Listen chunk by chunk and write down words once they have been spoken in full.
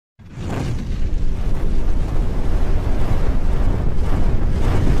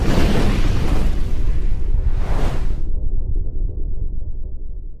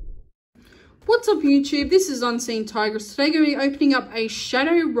up YouTube? This is Unseen Tigress. Today I'm going to be opening up a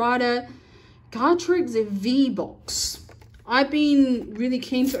Shadow Rider Calyrex V box. I've been really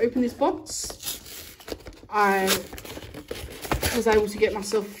keen to open this box. I was able to get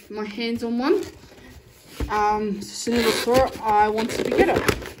my hands on one. As soon as I saw it, I wanted to get it.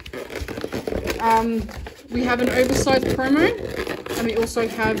 We have an oversized promo, and we also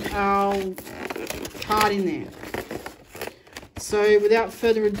have our card in there. So without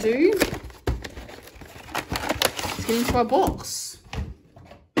further ado, let's get into our box.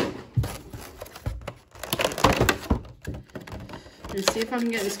 Let's see if I can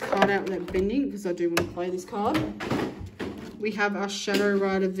get this card out without bending, because I do want to play this card. We have our Shadow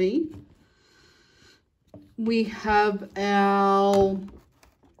Rider V. We have our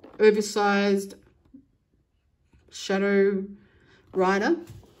oversized Shadow Rider.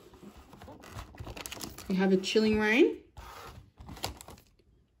 We have a Chilling Reign.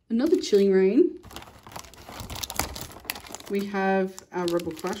 Another Chilling Reign. We have our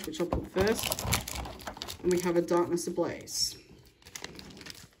Rebel Clash, which I'll put first. And we have a Darkness Ablaze.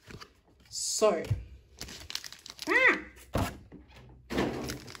 So,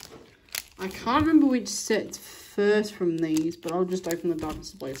 I can't remember which set's first from these, but I'll just open the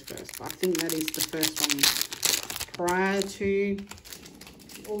Darkness Ablaze first. But I think that is the first one prior to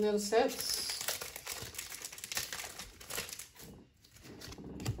all the other sets.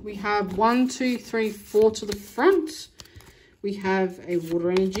 We have 1, 2, 3, 4 to the front. We have a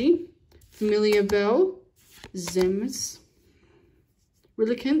Water Energy, Familiar Bell, Zems,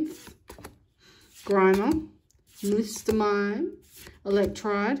 Relicanth, Grimer, Mr. Mime,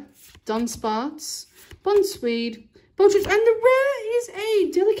 Electride, Dunsparce, Bonsweed, Boltridge, and the rare is a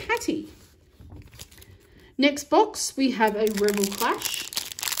Delicati. Next box, we have a Rebel Clash.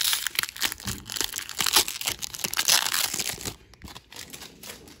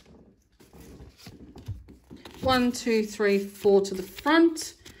 One, two, three, 4 to the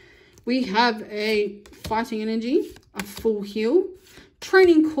front. We have a Fighting Energy, a Full Heal,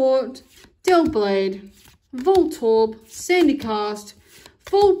 Training Court, Delblade, Voltorb, Sandycast,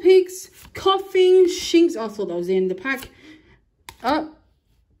 Vulpix, Coughing, Shinx. I thought that was the end of the pack. And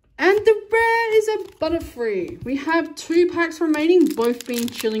the rare is a Butterfree. We have 2 packs remaining, both being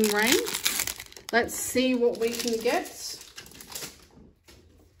Chilling Reign. Let's see what we can get.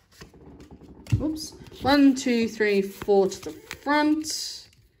 Oops. 1, 2, 3, 4 to the front.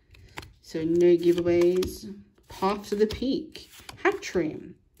 So no giveaways. Path to the Peak,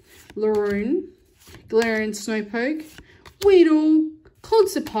 Hatchrim, Laroon, Galarian Snowpoke, Weedle,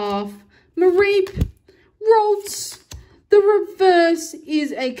 Clodsirpath, Mareep, Ralts. The reverse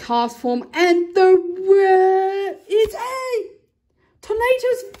is a cast form, and the rare is a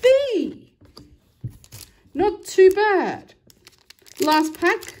Tornadus V. Not too bad. Last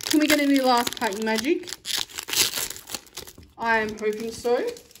pack. Can we get any last pack magic? I am hoping so.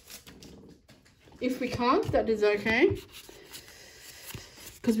 If we can't, that is okay.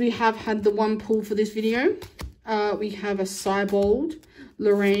 Because we have had the one pull for this video. We have a Cybold,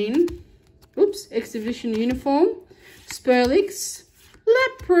 Lorraine, Exhibition Uniform, Spurlix,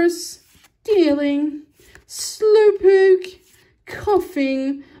 Lapras, Dealing, Slowpoke,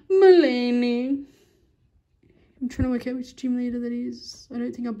 Coughing, Mulaney. I'm trying to work out which gym leader that is. I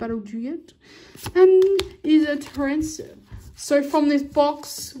don't think I've battled you yet. And is a Torrential. So from this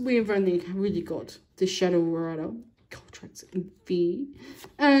box, we've only really got the Shadow Rider Calyrex V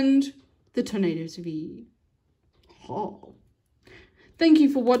and the Tornadus V. Oh. Thank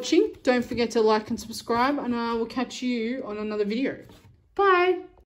you for watching. Don't forget to like and subscribe, and I will catch you on another video. Bye.